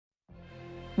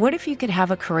What if you could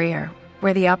have a career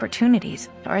where the opportunities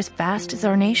are as vast as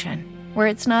our nation, where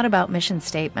it's not about mission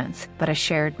statements, but a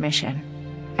shared mission?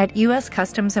 At U.S.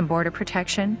 Customs and Border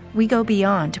Protection, we go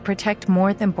beyond to protect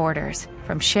more than borders.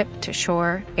 From ship to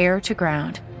shore, air to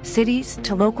ground, cities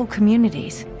to local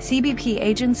communities, CBP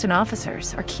agents and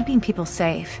officers are keeping people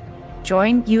safe.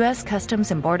 Join U.S. Customs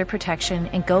and Border Protection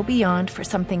and go beyond for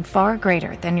something far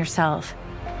greater than yourself.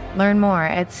 Learn more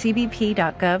at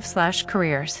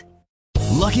cbp.gov/careers.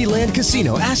 Lucky Land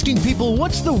Casino, asking people,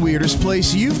 what's the weirdest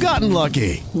place you've gotten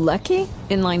lucky? Lucky?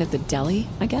 In line at the deli,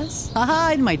 I guess?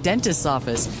 Aha, in my dentist's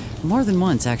office. More than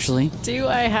once, actually. Do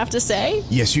I have to say?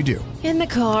 Yes, you do. In the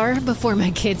car before my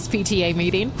kids' PTA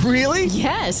meeting. Really?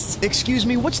 Yes. Excuse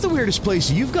me, what's the weirdest place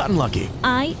you've gotten lucky?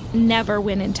 I never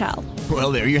win and tell.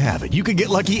 Well, there you have it. You can get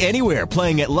lucky anywhere,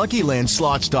 playing at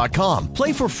LuckyLandSlots.com.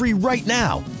 Play for free right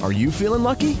now. Are you feeling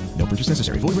lucky? No purchase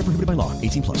necessary. Void where prohibited by law.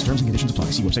 18+. Terms and conditions apply.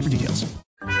 See website for details.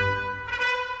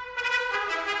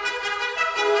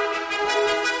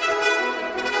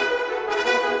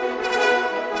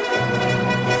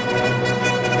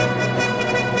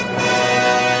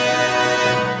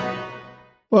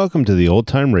 Welcome to the Old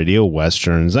Time Radio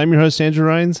Westerns. I'm your host, Andrew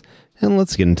Rhynes, and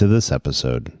let's get into this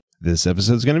episode. This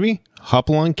episode is going to be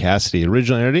Hopalong Cassidy.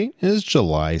 Original air date is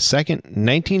July 2nd,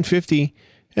 1950,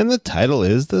 and the title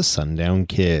is The Sundown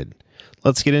Kid.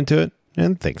 Let's get into it,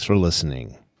 and thanks for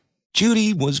listening.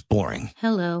 Judy was boring.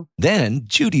 Hello. Then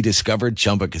Judy discovered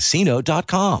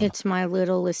ChumbaCasino.com. It's my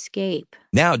little escape.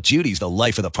 Now Judy's the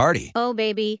life of the party. Oh,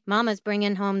 baby, mama's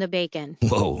bringing home the bacon.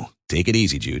 Whoa, take it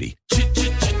easy, Judy.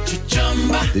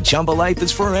 The Chumba life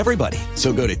is for everybody.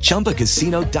 So go to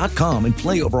ChumbaCasino.com and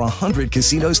play over 100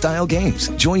 casino-style games.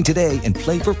 Join today and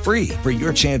play for free for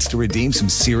your chance to redeem some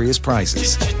serious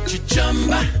prizes.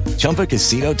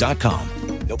 ChumbaCasino.com.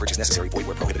 No purchase necessary. Void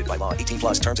where prohibited by law.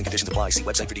 18+. Terms and conditions apply. See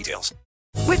website for details.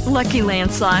 With Lucky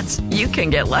Land Slots, you can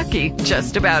get lucky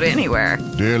just about anywhere.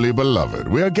 Dearly beloved,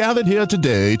 we are gathered here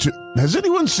today to... Has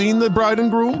anyone seen the bride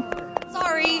and groom?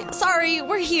 Sorry,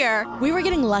 we're here. We were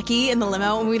getting lucky in the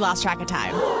limo and we lost track of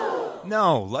time.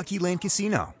 No, Lucky Land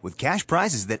Casino, with cash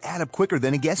prizes that add up quicker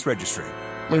than a guest registry.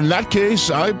 In that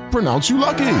case, I pronounce you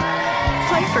lucky.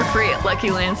 Play for free at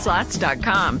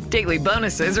LuckyLandSlots.com. Daily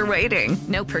bonuses are waiting.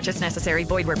 No purchase necessary.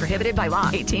 Void where prohibited by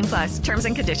law. 18+. Terms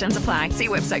and conditions apply. See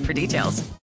website for details.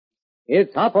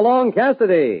 It's Hopalong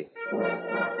Cassidy.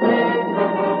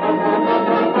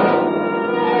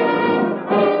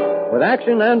 With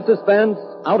action and suspense,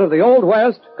 out of the Old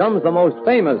West comes the most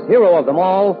famous hero of them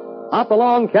all,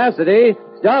 Hopalong Cassidy,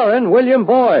 starring William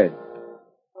Boyd.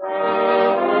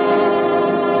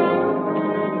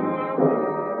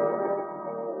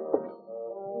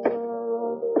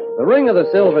 The Ring of the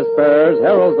Silver Spurs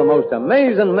heralds the most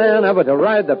amazing man ever to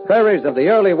ride the prairies of the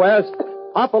early West,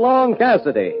 Hopalong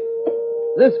Cassidy.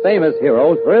 This famous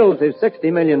hero thrills his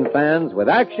 60 million fans with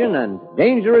action and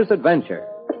dangerous adventure.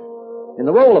 In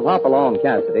the role of Hopalong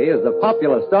Cassidy is the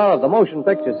popular star of the motion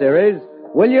picture series,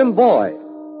 William Boyd.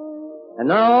 And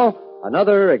now,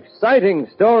 another exciting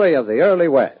story of the early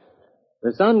West,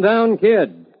 The Sundown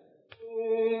Kid.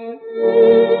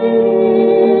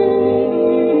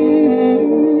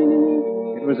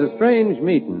 It was a strange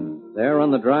meeting there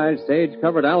on the dry,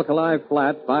 sage-covered alkali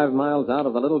flat 5 miles out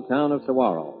of the little town of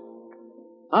Saguaro.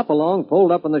 Hopalong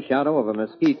pulled up in the shadow of a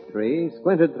mesquite tree,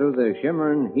 squinted through the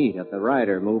shimmering heat at the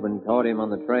rider moving toward him on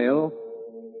the trail,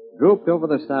 drooped over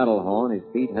the saddle horn, his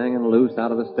feet hanging loose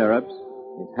out of the stirrups,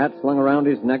 his hat slung around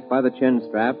his neck by the chin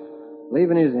strap,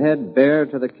 leaving his head bare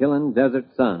to the killing desert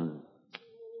sun.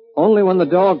 Only when the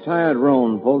dog-tired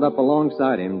roan pulled up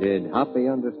alongside him did Hoppy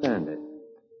understand it.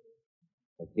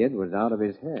 The kid was out of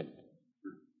his head.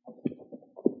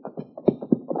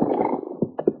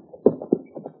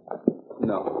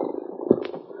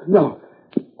 No.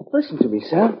 Listen to me,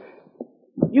 Sal.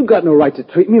 You got no right to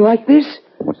treat me like this.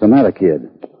 What's the matter, kid?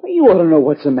 You ought to know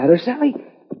what's the matter, Sally.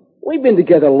 We've been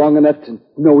together long enough to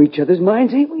know each other's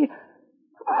minds, ain't we?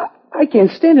 I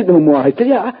can't stand it no more, I tell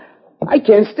you. I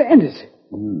can't stand it.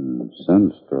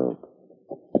 Sunstroke.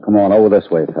 Come on, over this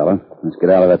way, fella. Let's get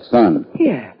out of that sun.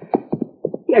 Yeah,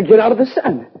 get out of the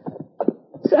sun.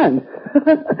 Sun?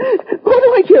 What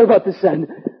do I care about the sun?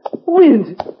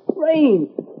 Wind,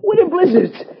 rain, winter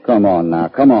blizzards. Come on now,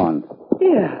 come on.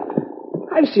 Yeah,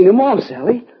 I've seen them all,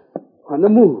 Sally. On the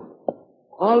move.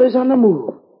 All is on the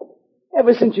move.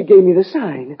 Ever since you gave me the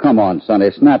sign. Come on,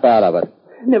 Sonny, snap out of it.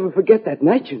 Never forget that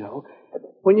night, you know,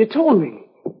 when you told me.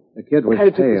 The kid was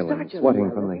pale and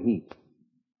sweating from the heat.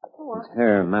 His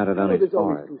hair matted on his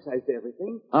forehead.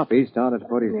 Hoppy started to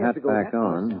put his hat back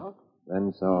on,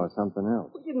 then saw something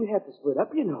else. We didn't have to split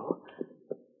up, you know.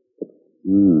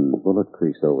 Bullet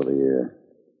crease over the ear.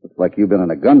 Looks like you've been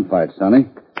in a gunfight, Sonny.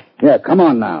 Yeah, come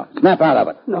on now. Snap out of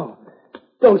it. No.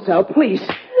 Don't, Sal, please.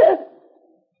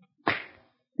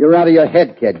 You're out of your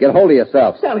head, kid. Get hold of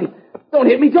yourself. Sally, don't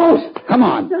hit me, don't. Come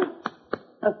on.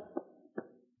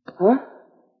 Huh?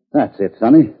 That's it,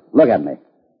 Sonny. Look at me.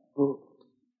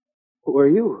 Who are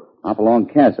you? Hopalong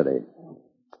Cassidy.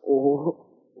 Oh,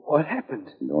 what happened?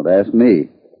 Don't ask me.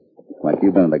 Looks like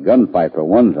you've been in a gunfight for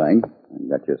one thing, and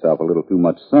got yourself a little too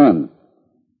much sun.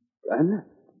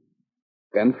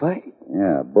 Gunfight?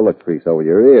 Yeah, bullet crease over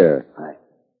your ear.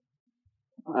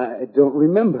 I don't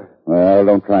remember. Well,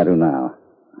 don't try to now.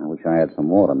 I wish I had some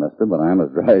water, mister, but I'm as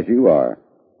dry as you are.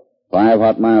 5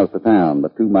 hot miles to town,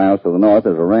 but 2 miles to the north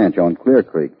is a ranch on Clear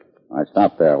Creek. I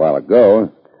stopped there a while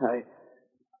ago.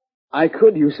 I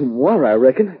could use some water, I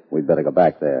reckon. We'd better go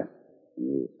back there.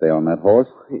 You stay on that horse?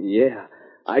 Yeah,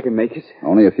 I can make it.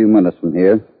 Only a few minutes from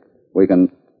here. We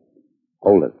can...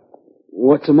 Hold it.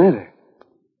 What's the matter?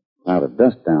 Cloud of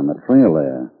dust down the trail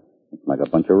there. It's like a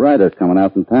bunch of riders coming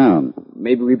out from town.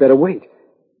 Maybe we better wait.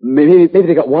 Maybe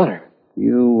they got water.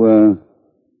 You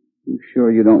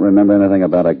sure you don't remember anything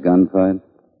about a gunfight?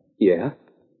 Yeah.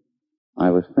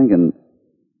 I was thinking,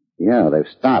 yeah, they've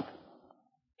stopped.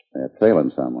 They're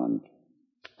trailing someone.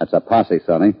 That's a posse,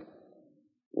 Sonny.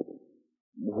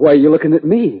 Why are you looking at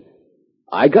me?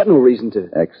 I got no reason to.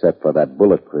 Except for that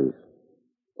bullet crease.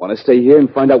 Want to stay here and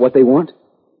find out what they want?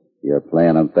 You're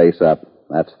playing them face up.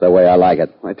 That's the way I like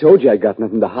it. I told you I got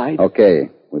nothing to hide. Okay.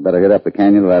 We better hit up the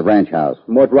canyon to that ranch house.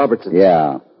 Mort Robertson.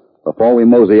 Yeah. Before we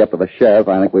mosey up to the sheriff,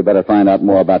 I think we better find out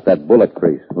more about that bullet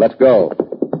crease. Let's go.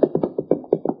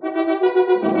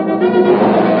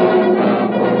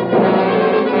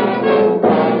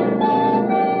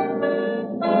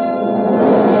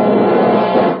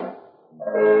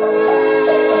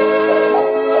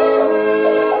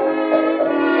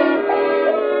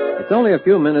 It's only a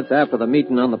few minutes after the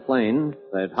meeting on the plain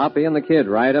that Hoppy and the kid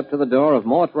ride up to the door of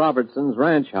Mort Robertson's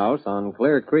ranch house on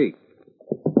Clear Creek.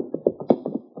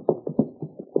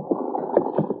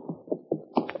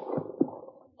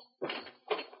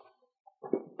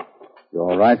 You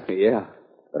all right? Yeah.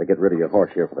 Better get rid of your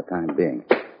horse here for the time being.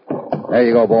 There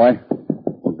you go, boy.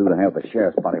 We'll do to have the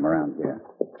sheriff spot him around here.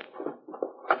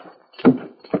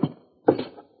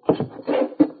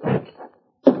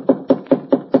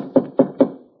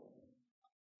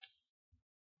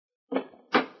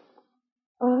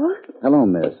 Oh? Hello,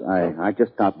 miss. I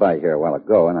just stopped by here a while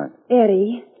ago, and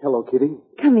Eddie. Hello, Kitty.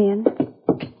 Come in.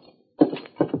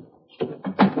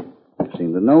 You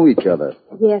seem to know each other.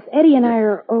 Yes, Eddie and I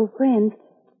are old friends.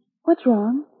 What's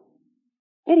wrong?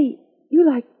 Eddie, you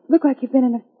look like you've been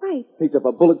in a fight. Picked up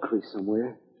a bullet crease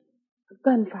somewhere. A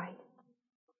gunfight.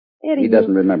 Eddie, He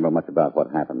doesn't remember much about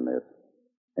what happened, miss.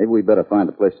 Maybe we better find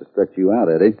a place to stretch you out,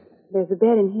 Eddie. There's a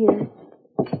bed in here.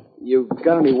 You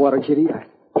got any water, Kitty?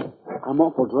 I'm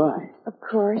awful dry. Of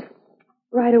course.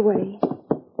 Right away.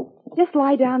 Just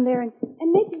lie down there and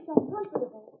make yourself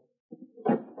comfortable.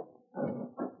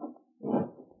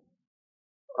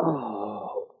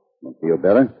 Oh. Feel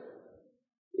better?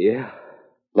 Yeah.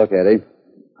 Look, Eddie,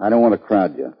 I don't want to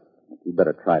crowd you. You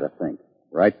better try to think.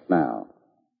 Right now.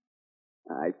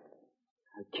 I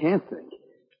can't think.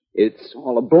 It's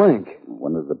all a blank.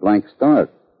 When does the blank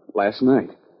start? Last night.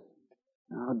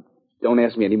 Now, don't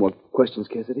ask me any more questions,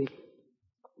 Cassidy.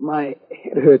 My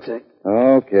head hurts.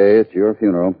 Okay, it's your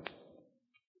funeral.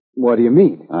 What do you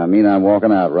mean? I mean I'm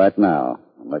walking out right now,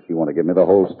 unless you want to give me the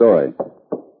whole story.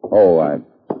 Oh,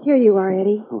 Here you are,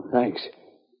 Eddie. Oh, thanks.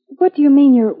 What do you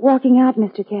mean you're walking out,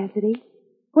 Mr. Cassidy?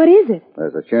 What is it?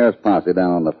 There's a sheriff's posse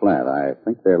down on the flat. I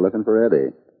think they're looking for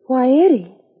Eddie. Why,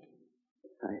 Eddie?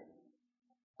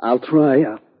 I'll try.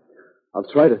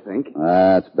 I'll try to think.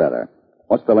 That's better.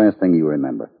 What's the last thing you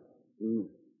remember?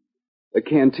 The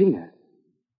cantina.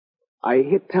 I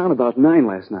hit town about 9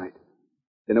 last night.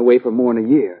 Been away for more than a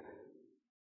year.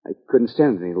 I couldn't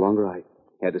stand it any longer. I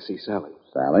had to see Sally.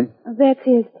 Sally? That's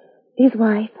his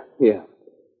wife. Yeah.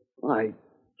 I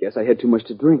guess I had too much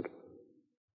to drink.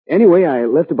 Anyway, I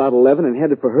left about 11 and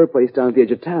headed for her place down at the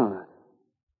edge of town.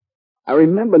 I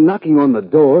remember knocking on the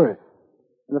door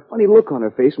and a funny look on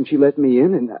her face when she let me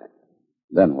in, and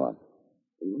Then what?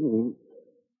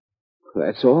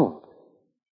 That's all.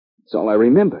 That's all I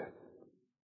remember.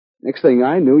 Next thing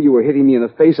I knew, you were hitting me in the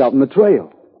face out in the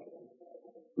trail.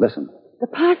 Listen. The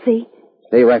posse.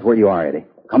 Stay right where you are, Eddie.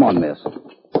 Come on, miss.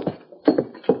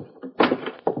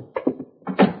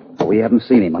 We haven't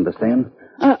seen him, understand?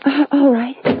 All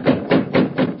right.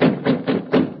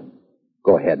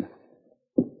 Go ahead.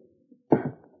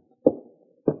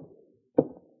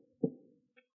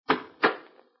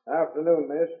 Afternoon,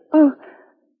 miss. Oh,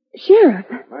 Sheriff.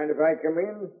 Mind if I come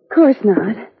in? Of course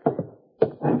not.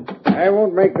 I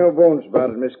won't make no bones about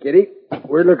it, Miss Kitty.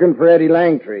 We're looking for Eddie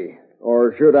Langtry.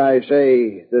 Or should I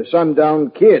say, the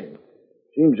Sundown Kid.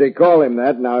 Seems they call him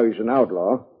that, now he's an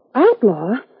outlaw.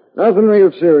 Outlaw? Nothing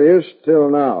real serious till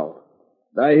now.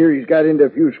 I hear he's got into a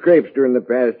few scrapes during the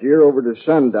past year over to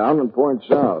Sundown and Point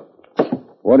South.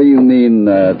 What do you mean,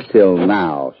 till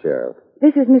now, Sheriff?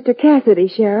 This is Mr. Cassidy,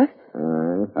 Sheriff.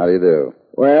 How do you do?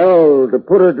 Well, to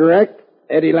put her direct,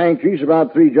 Eddie Langtry's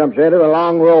about 3 jumps ahead of a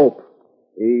long rope.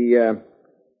 He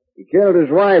killed his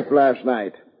wife last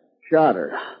night. Shot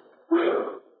her.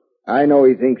 I know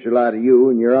he thinks a lot of you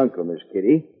and your uncle, Miss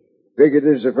Kitty. Figured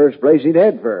this is the first place he'd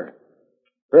head for.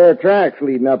 Pair of tracks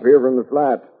leading up here from the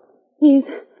flat. He's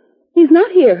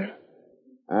not here.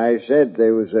 I said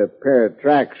there was a pair of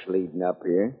tracks leading up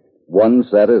here. One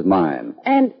set is mine.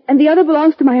 And the other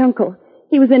belongs to my uncle.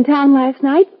 He was in town last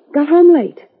night, got home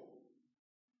late.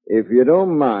 If you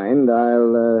don't mind,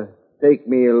 I'll take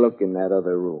me a look in that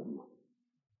other room.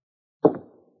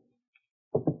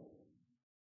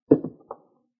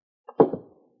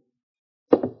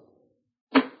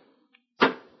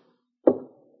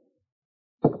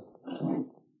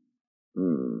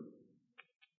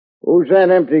 Who's that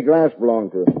empty glass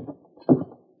belong to?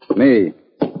 Me.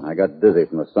 I got dizzy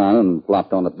from the sun and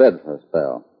flopped on the bed for a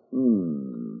spell.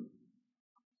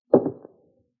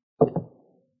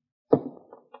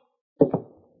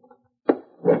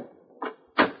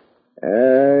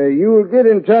 You'll get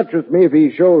in touch with me if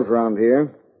he shows round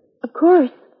here. Of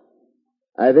course.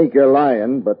 I think you're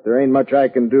lying, but there ain't much I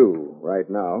can do right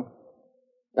now.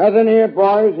 Nothing here,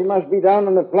 boys. He must be down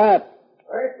in the flat.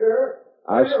 Right, sir.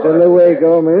 Hasta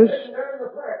luego, miss.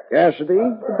 Cassidy?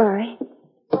 Goodbye.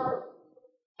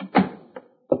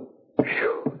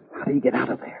 How do you get out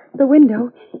of there? The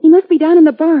window. He must be down in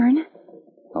the barn.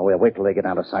 Oh, we'll wait till they get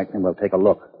out of sight, and we'll take a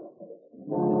look.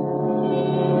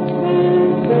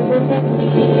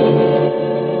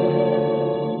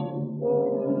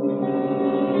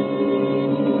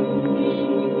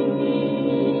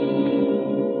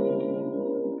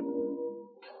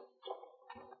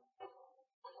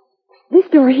 This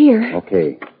door here.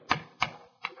 Okay.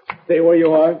 Stay where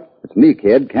you are. It's me,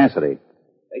 kid, Cassidy.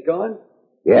 They gone?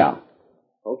 Yeah.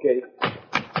 Okay.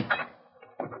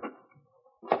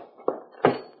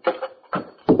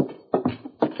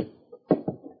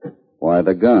 Why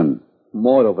the gun?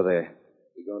 Mort over there.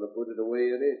 You gonna put it away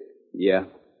in it? Yeah.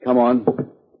 Come on.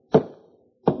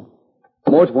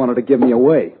 Mort wanted to give me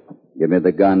away. Give me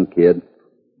the gun, kid.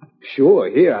 Sure,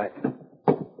 here,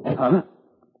 Huh?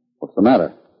 What's the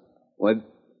matter? Well,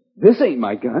 this ain't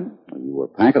my gun. Well, you were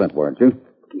packing it, weren't you?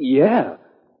 Yeah.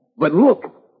 But look.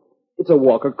 It's a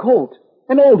Walker Colt.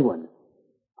 An old one.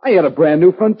 I had a brand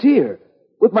new Frontier.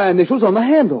 With my initials on the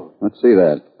handle. Let's see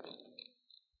that.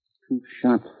 2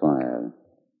 shots fired.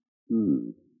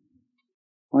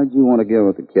 Why'd you want to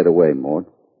give the kid away, Mort?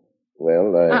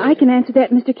 Well, I can answer that,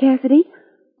 Mr. Cassidy.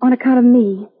 On account of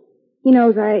me. He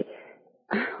knows I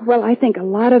think a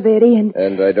lot of Eddie and...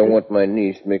 And I don't want my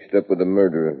niece mixed up with a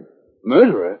murderer.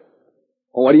 Murderer?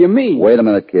 What do you mean? Wait a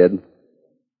minute, kid.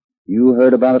 You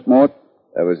heard about it, Mort?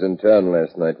 I was in town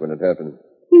last night when it happened.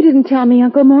 You didn't tell me,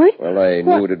 Uncle Mort. Well, I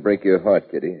knew it'd break your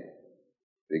heart, Kitty.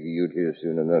 Figure you'd hear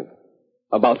soon enough.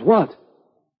 About what?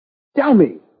 Tell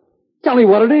me. Tell me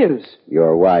what it is.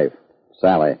 Your wife,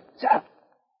 Sally.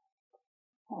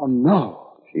 Oh,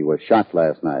 no. She was shot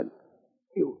last night.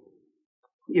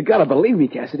 You gotta believe me,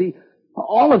 Cassidy.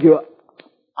 All of you.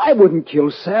 I wouldn't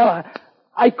kill Sal.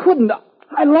 I couldn't.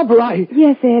 I love her.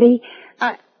 Yes, Eddie.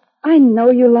 I know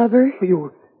you love her.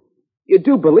 You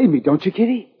do believe me, don't you,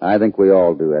 Kitty? I think we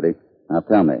all do, Eddie. Now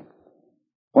tell me,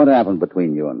 what happened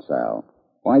between you and Sal?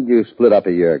 Why'd you split up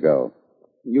a year ago?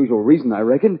 Usual reason, I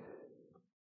reckon.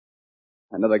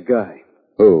 Another guy.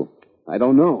 Who? I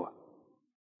don't know.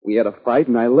 We had a fight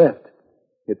and I left.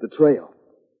 Hit the trail.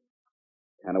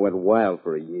 Kind of went wild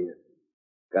for a year.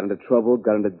 Got into trouble,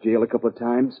 got into jail a couple of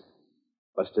times.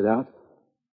 Busted out.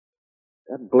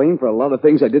 Got blamed for a lot of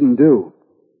things I didn't do.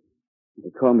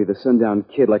 They called me the Sundown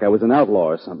Kid like I was an outlaw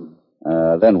or something.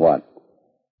 Then what?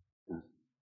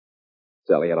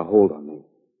 Sally had a hold on me.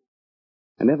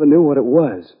 I never knew what it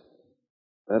was.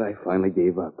 But I finally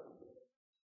gave up.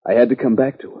 I had to come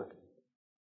back to her.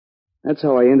 That's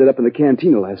how I ended up in the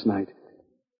cantina last night.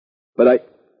 But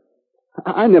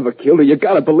I never killed her. You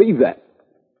gotta believe that.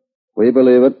 We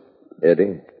believe it.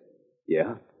 Eddie?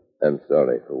 Yeah? I'm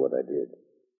sorry for what I did.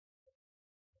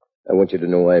 I want you to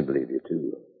know I believe you,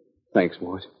 too. Thanks,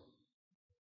 Mort.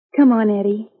 Come on,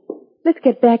 Eddie. Let's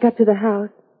get back up to the house.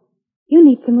 You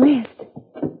need some rest.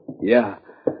 Yeah.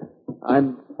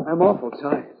 I'm awful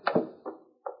tired.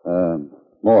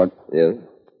 Mort. Yes?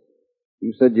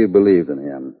 You said you believed in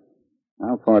him.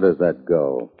 How far does that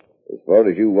go? As far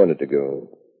as you want it to go.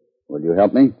 Will you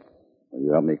help me? Will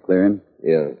you help me clear him?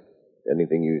 Yeah.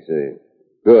 Anything you say.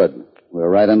 Good. We're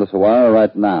right into Saguaro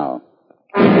right now.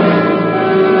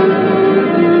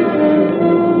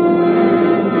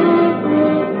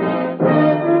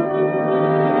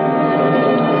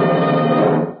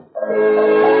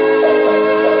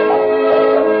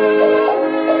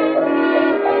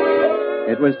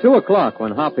 It was 2 o'clock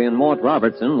when Hoppy and Mort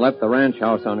Robertson left the ranch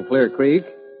house on Clear Creek.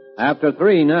 After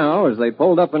 3 now, as they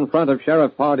pulled up in front of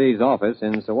Sheriff Pardee's office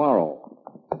in Saguaro.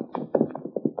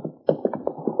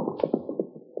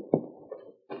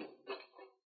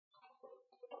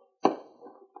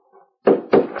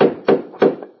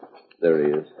 There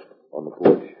he is, on the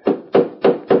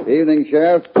porch. Evening,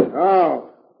 Sheriff. Oh,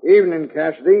 evening,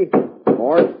 Cassidy.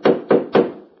 Mort.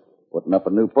 Putting up a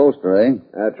new poster, eh?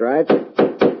 That's right.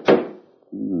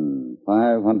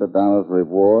 $500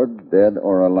 reward, dead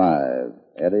or alive.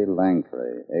 Eddie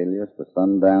Langtry, alias the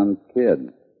Sundown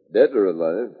Kid. Dead or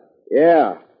alive?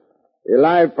 Yeah. The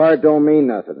alive part don't mean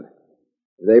nothing.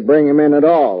 If they bring him in at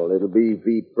all, it'll be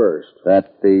feet first.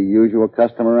 That the usual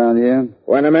custom around here?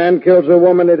 When a man kills a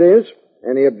woman, it is.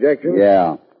 Any objections?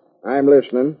 Yeah. I'm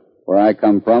listening. Where I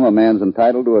come from, a man's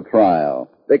entitled to a trial.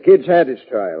 The kid's had his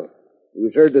trial. He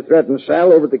was heard to threaten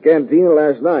Sal over at the cantina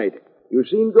last night. He was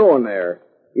seen going there.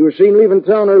 He was seen leaving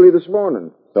town early this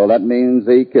morning. So that means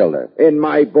he killed her? In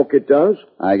my book, it does.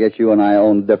 I guess you and I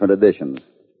own different editions.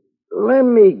 Let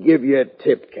me give you a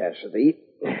tip, Cassidy.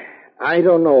 I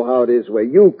don't know how it is where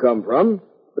you come from,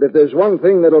 but if there's one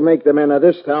thing that'll make the men of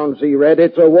this town see red,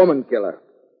 it's a woman killer.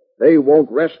 They won't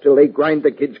rest till they grind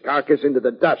the kid's carcass into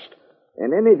the dust.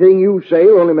 And anything you say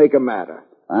will only make 'em madder.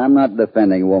 I'm not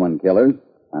defending woman killers.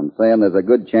 I'm saying there's a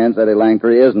good chance Eddie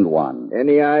Langtry isn't one.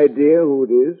 Any idea who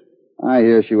it is? I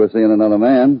hear she was seeing another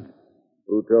man.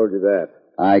 Who told you that?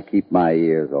 I keep my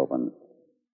ears open.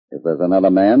 If there's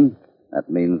another man, that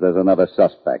means there's another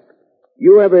suspect.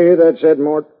 You ever hear that said,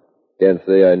 Mort? Can't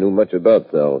say I knew much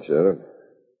about Sal, Sheriff.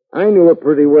 I knew her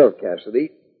pretty well,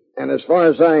 Cassidy. And as far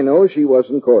as I know, she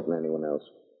wasn't courting anyone else.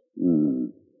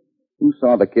 Who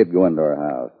saw the kid go into her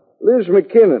house? Liz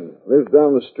McKinnon lives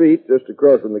down the street just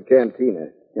across from the cantina.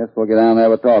 Guess we'll get down and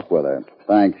have a talk with her.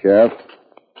 Thanks, Sheriff.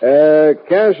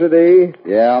 Cassidy.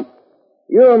 Yeah?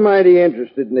 You're mighty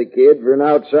interested in the kid for an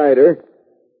outsider.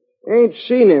 Ain't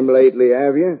seen him lately,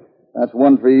 have you? That's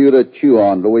one for you to chew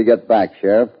on till we get back,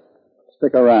 Sheriff.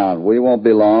 Stick around. We won't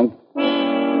be long.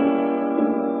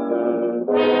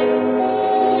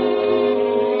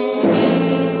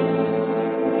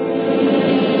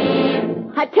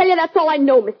 I tell you, that's all I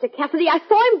know, Mr. Cassidy. I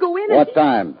saw him go in What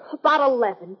time? About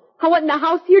 11. I went in the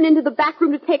house here and into the back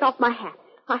room to take off my hat.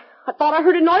 I thought I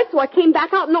heard a noise, so I came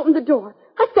back out and opened the door.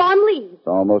 I saw him leave. It's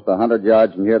almost 100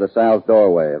 yards from here to Sal's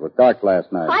doorway. It was dark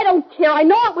last night. I don't care. I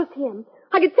know it was him.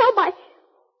 I could tell by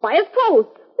his clothes.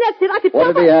 That's it. I could tell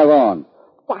What did he have on?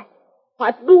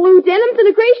 Why, blue denims and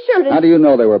a gray shirt. And... How do you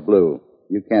know they were blue?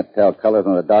 You can't tell colors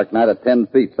on a dark night at 10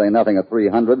 feet, say nothing at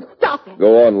 300. Stop it.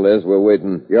 Go on, Liz. We're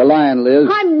waiting. You're lying, Liz.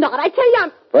 I'm not. I tell you,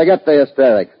 I'm... Forget the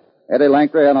hysterics. Eddie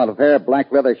Langtry had on a pair of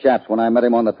black leather chaps when I met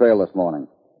him on the trail this morning.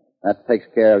 That takes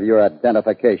care of your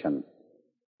identification.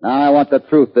 Now I want the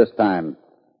truth this time.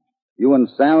 You and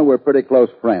Sal were pretty close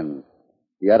friends.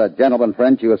 You had a gentleman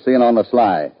friend you were seeing on the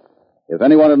sly. If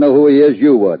anyone would know who he is,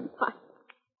 you would.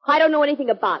 I don't know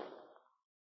anything about it.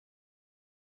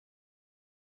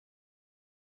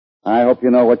 I hope you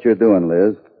know what you're doing,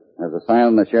 Liz. There's a sign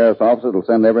in the sheriff's office that'll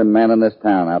send every man in this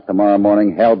town out tomorrow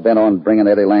morning hell-bent on bringing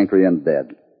Eddie Langtry in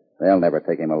dead. They'll never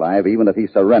take him alive, even if he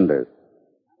surrenders.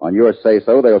 On your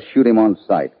say-so, they'll shoot him on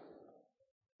sight.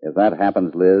 If that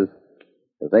happens, Liz,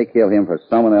 if they kill him for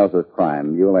someone else's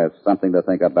crime, you'll have something to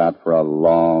think about for a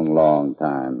long, long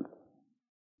time.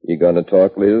 You gonna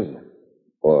talk, Liz?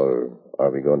 Or are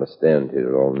we gonna stand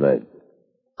here all night?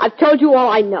 I've told you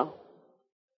all I know.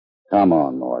 Come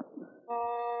on, Mort.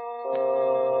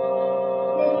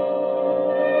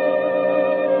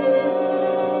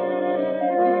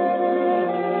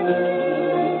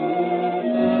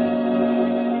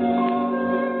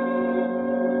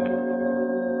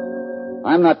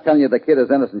 I'm not telling you the kid is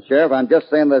innocent, Sheriff. I'm just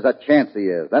saying there's a chance he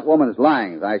is. That woman's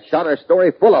lying. I shot her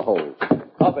story full of holes.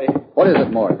 Hoppy. What is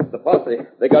it, Mort? The posse.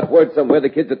 They got word somewhere the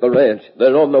kid's at the ranch.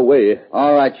 They're on their way.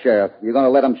 All right, Sheriff. You going to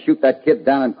let them shoot that kid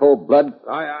down in cold blood?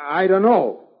 I don't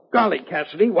know. Golly,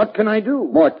 Cassidy, what can I do?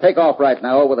 Mort, take off right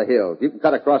now over the hills. You can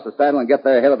cut across the saddle and get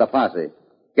there ahead of the posse.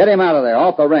 Get him out of there,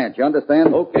 off the ranch, you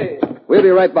understand? Okay. We'll be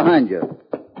right behind you.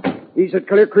 He's at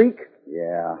Clear Creek?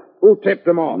 Yeah. Who tipped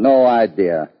him off? No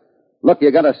idea. Look,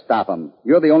 you gotta stop him.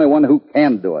 You're the only one who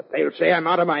can do it. They'll say I'm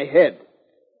out of my head.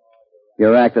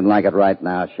 You're acting like it right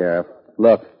now, Sheriff.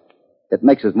 Look, it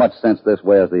makes as much sense this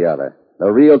way as the other.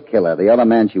 The real killer, the other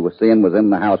man she was seeing, was in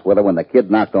the house with her when the kid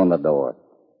knocked on the door.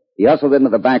 He hustled into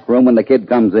the back room when the kid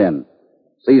comes in,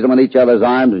 sees them in each other's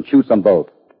arms, and shoots them both.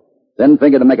 Then,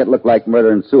 figured to make it look like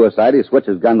murder and suicide, he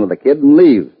switches gun with the kid and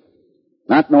leaves.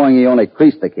 Not knowing he only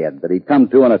creased the kid, that he'd come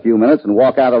to in a few minutes and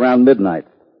walk out around midnight.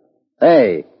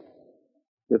 Hey,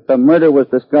 if the murder was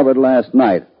discovered last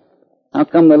night, how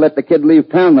come they let the kid leave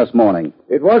town this morning?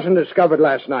 It wasn't discovered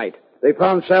last night. They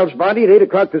found Sal's body at 8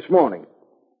 o'clock this morning.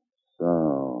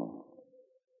 So,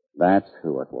 that's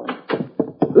who it was.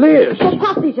 Liz! The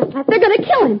posse just left. They're going to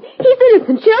kill him. He's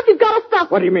innocent, Sheriff. You've got to stop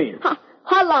him. What do you mean?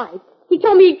 I lied. He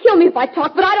told me he'd kill me if I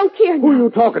talked, but I don't care now. Who are you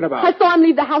talking about? I saw him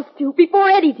leave the house, too, before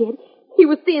Eddie did. He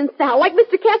was seeing Sal, like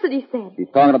Mr. Cassidy said. She's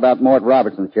talking about Mort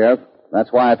Robertson, Sheriff.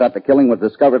 That's why I thought the killing was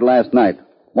discovered last night.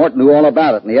 Mort knew all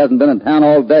about it, and he hasn't been in town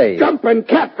all day. Jumping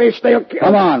catfish, they'll kill him.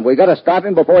 Come on, we got to stop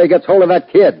him before he gets hold of that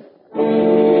kid.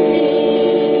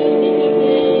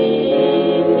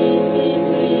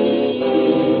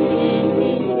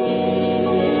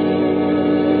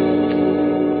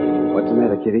 What's the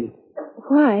matter, Kitty?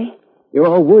 Why? You're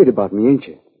all worried about me, ain't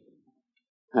you?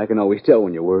 I can always tell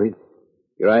when you're worried.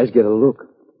 Your eyes get a look.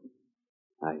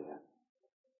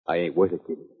 I ain't worth it,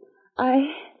 Kitty.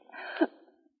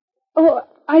 Oh,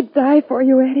 I'd die for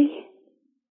you, Eddie.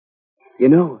 You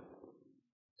know,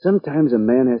 sometimes a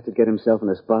man has to get himself in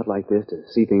a spot like this to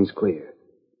see things clear.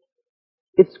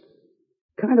 It's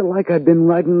kind of like I've been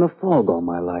riding in a fog all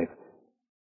my life.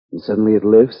 And suddenly it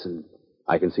lifts and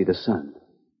I can see the sun.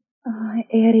 Oh,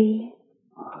 Eddie.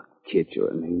 Oh, kid, you're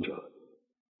an angel.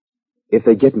 If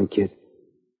they get me, kid,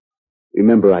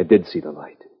 remember I did see the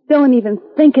light. Don't even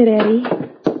think it, Eddie.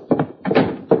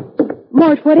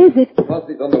 Mort, what is it?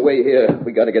 Posse's on the way here.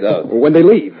 We gotta get out. When they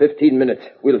leave? 15 minutes.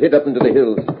 We'll hit up into the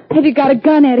hills. Have you got a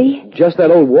gun, Eddie? Just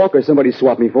that old walker somebody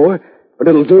swapped me for, but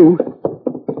it'll do.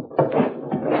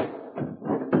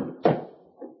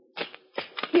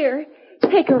 Here,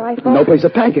 take a rifle. No place to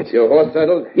pack it. Your horse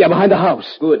saddled? Yeah, behind the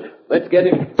house. Good. Let's get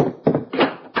him.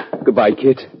 Goodbye,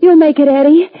 kid. You'll make it,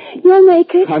 Eddie. You'll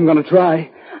make it. I'm gonna try.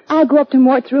 I'll go up to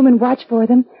Mort's room and watch for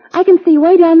them. I can see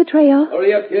way down the trail.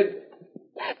 Hurry up, kid.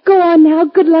 Go on now.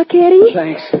 Good luck, Eddie.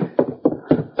 Thanks.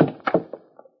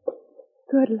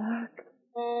 Good luck.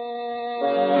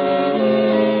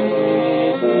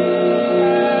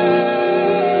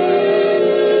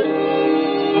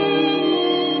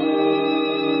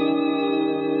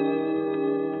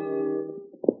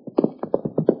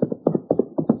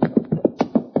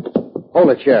 Hold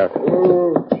it, Sheriff.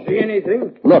 Oh, see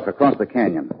anything? Look, across the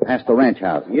canyon, past the ranch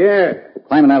house. Yeah.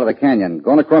 Climbing out of the canyon,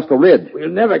 going across the ridge. We'll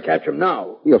never catch him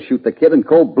now. He'll shoot the kid in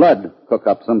cold blood. Cook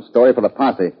up some story for the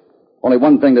posse. Only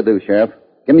one thing to do, Sheriff.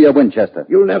 Give me your Winchester.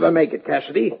 You'll never make it,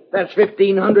 Cassidy. That's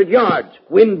 1,500 yards.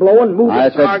 Wind blowing, moving I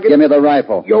said target. give me the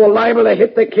rifle. You're liable to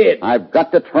hit the kid. I've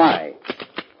got to try.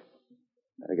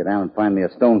 Better get down and find me a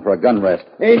stone for a gun rest.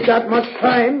 Ain't got much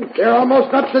time. They're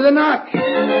almost up to the notch.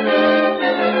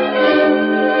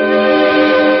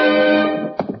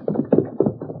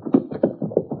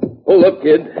 Pull up,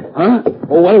 kid. Huh?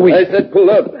 Oh, what are we... I said pull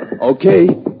up. Okay.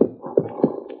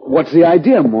 What's the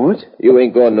idea, Mort? You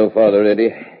ain't going no farther,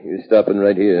 Eddie. You're stopping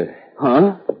right here.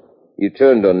 Huh? You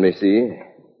turned on me, see?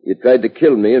 You tried to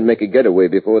kill me and make a getaway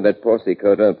before that posse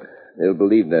caught up. They'll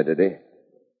believe that, Eddie.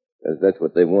 Because that's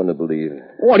what they want to believe.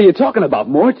 What are you talking about,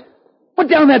 Mort? Put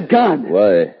down that gun.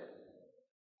 Why?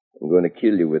 I'm going to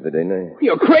kill you with it, ain't I?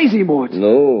 You're crazy, Mort.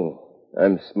 No,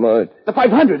 I'm smart. The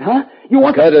 500, huh? You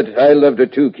want... Cut it. I loved her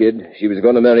too, kid. She was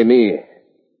going to marry me.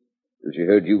 Till she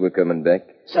heard you were coming back.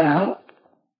 Sal?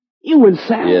 You and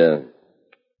Sal? Yeah.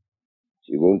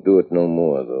 She won't do it no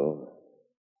more, though.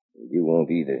 You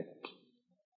won't either.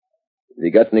 If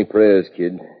you got any prayers,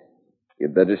 kid, you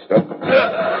better stop.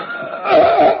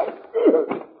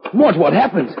 Mort, what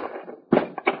happened?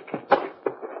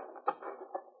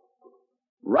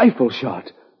 Rifle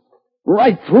shot.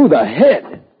 Right through the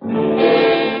head.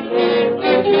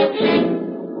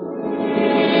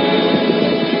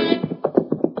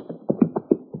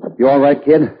 You all right,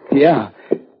 kid? Yeah.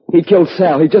 He killed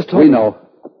Sal. He just told me. We know.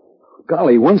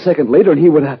 Golly, 1 second later and he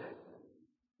would have...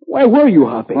 Where were you,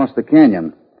 Hoppy? Across the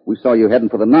canyon. We saw you heading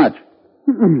for the notch.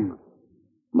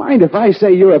 Mind if I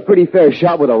say you're a pretty fair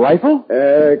shot with a rifle?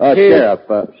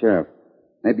 Sheriff,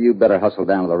 maybe you better hustle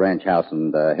down to the ranch house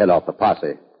and head off the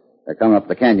posse. They're coming up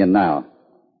the canyon now.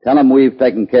 Tell them we've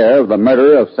taken care of the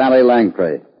murder of Sally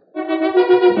Langtry.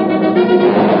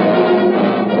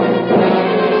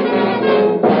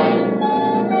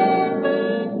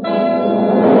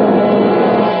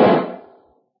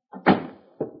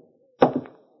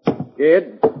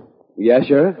 Kid. Yes,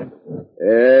 Sheriff?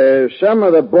 Some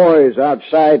of the boys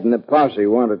outside in the posse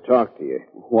want to talk to you.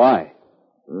 Why?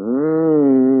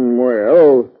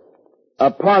 Well,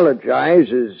 apologize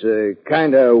is a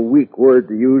kind of weak word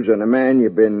to use on a man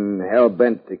you've been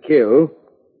hell-bent to kill,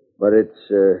 but it's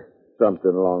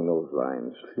something along those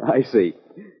lines. I see.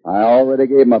 I already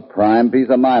gave him a prime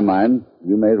piece of my mind.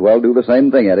 You may as well do the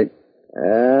same thing, Eddie.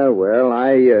 Well,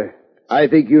 I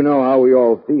think you know how we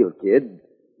all feel, kid.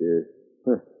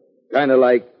 Kind of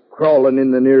like crawling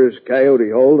in the nearest coyote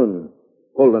hole and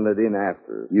pulling it in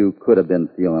after. You could have been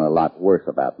feeling a lot worse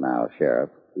about now, Sheriff.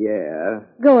 Yeah.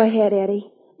 Go ahead, Eddie.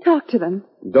 Talk to them.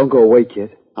 Don't go away,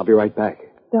 kid. I'll be right back.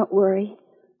 Don't worry.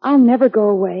 I'll never go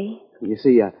away. You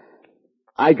see,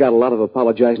 I got a lot of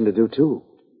apologizing to do, too.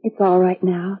 It's all right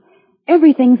now.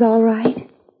 Everything's all right.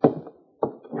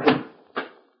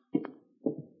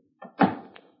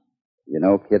 You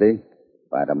know, Kitty,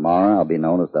 by tomorrow I'll be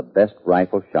known as the best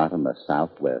rifle shot in the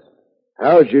Southwest.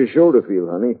 How's your shoulder feel,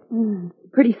 honey?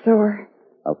 Pretty sore.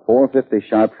 A .450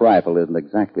 sharp rifle isn't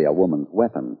exactly a woman's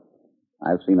weapon.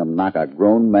 I've seen him knock a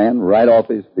grown man right off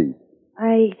his feet.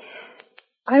 I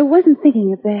wasn't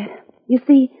thinking of that. You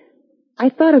see, I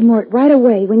thought of Mort right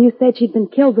away when you said she'd been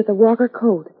killed with a Walker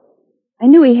Colt. I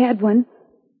knew he had one,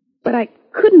 but I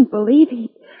couldn't believe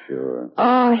he... Sure. Oh,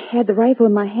 I had the rifle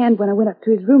in my hand when I went up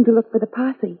to his room to look for the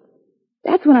posse.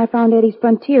 That's when I found Eddie's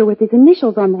Frontier with his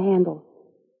initials on the handle.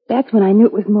 That's when I knew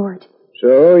it was Mort.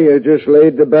 So you just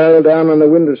laid the barrel down on the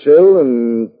windowsill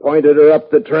and pointed her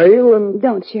up the trail and...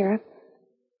 Don't, Sheriff.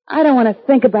 I don't want to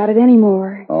think about it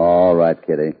anymore. All right,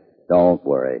 Kitty. Don't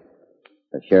worry.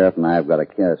 The sheriff and I have got a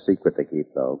secret to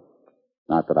keep, though.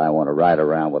 Not that I want to ride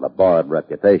around with a borrowed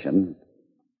reputation.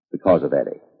 Because of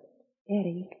Eddie.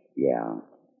 Eddie? Yeah.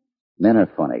 Men are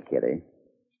funny, Kitty.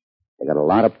 They got a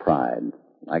lot of pride.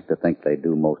 Like to think they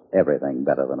do most everything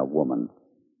better than a woman.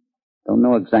 Don't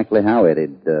know exactly how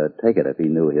Eddie'd take it if he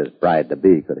knew his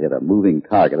bride-to-be could hit a moving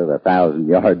target at 1,000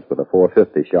 yards with a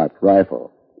 .450 sharp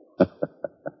rifle.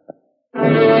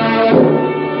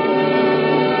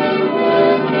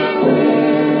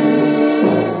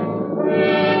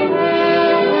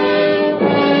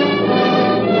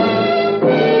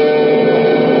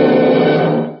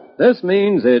 This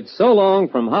means it's so long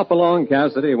from Hopalong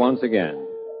Cassidy once again.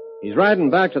 He's riding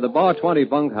back to the Bar 20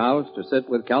 bunkhouse to sit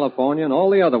with California and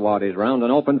all the other waddies round an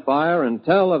open fire and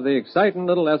tell of the exciting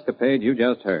little escapade you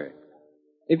just heard.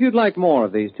 If you'd like more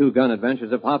of these two-gun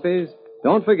adventures of Hoppy's,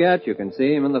 don't forget you can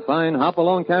see him in the fine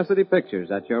Hopalong Cassidy pictures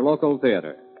at your local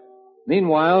theater.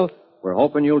 Meanwhile, we're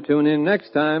hoping you'll tune in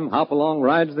next time Hopalong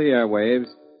rides the airwaves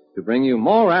to bring you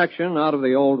more action out of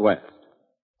the Old West.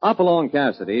 Hopalong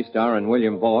Cassidy, starring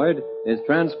William Boyd, is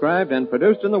transcribed and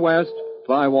produced in the West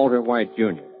by Walter White,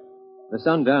 Jr. The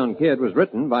Sundown Kid was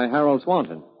written by Harold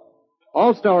Swanton.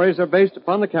 All stories are based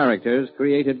upon the characters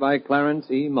created by Clarence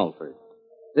E. Mulford.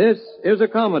 This is a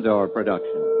Commodore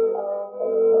production.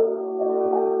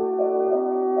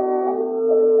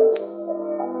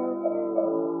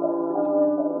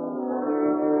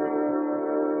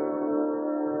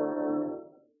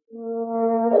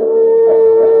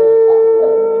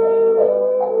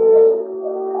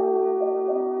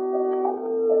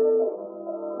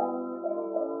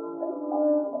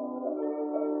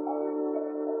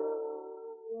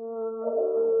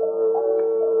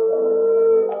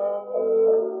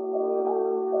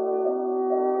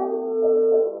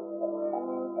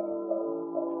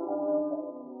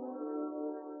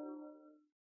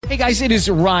 Hey guys, it is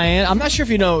Ryan. I'm not sure if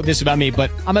you know this about me, but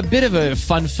I'm a bit of a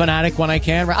fun fanatic when I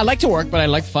can. I like to work, but I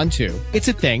like fun too. It's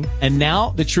a thing. And now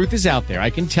the truth is out there. I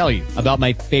can tell you about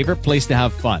my favorite place to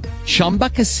have fun. Chumba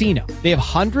Casino. They have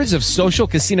hundreds of social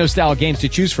casino style games to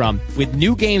choose from with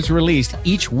new games released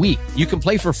each week. You can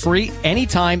play for free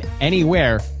anytime,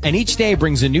 anywhere. And each day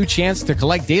brings a new chance to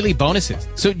collect daily bonuses.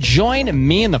 So join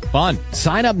me in the fun.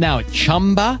 Sign up now at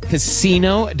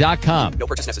ChumbaCasino.com. No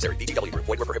purchase necessary. VGW Group.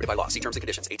 Void where prohibited by law. See terms and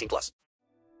conditions. 18+.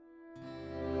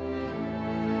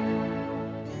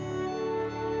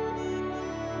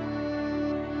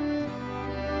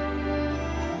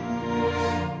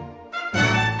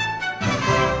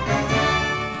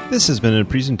 This has been a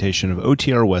presentation of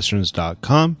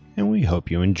OTRWesterns.com, and we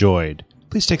hope you enjoyed.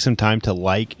 Please take some time to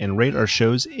like and rate our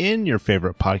shows in your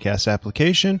favorite podcast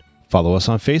application. Follow us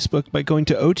on Facebook by going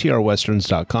to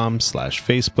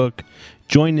OTRWesterns.com/Facebook.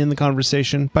 Join in the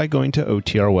conversation by going to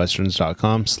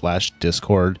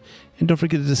OTRWesterns.com/Discord. And don't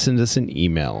forget to send us an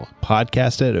email,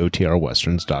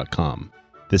 podcast@OTRWesterns.com.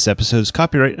 This episode is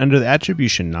copyright under the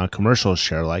attribution, non-commercial,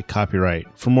 share alike copyright.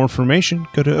 For more information,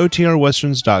 go to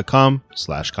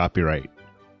OTRWesterns.com/copyright.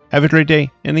 Have a great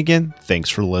day, and again, thanks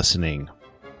for listening.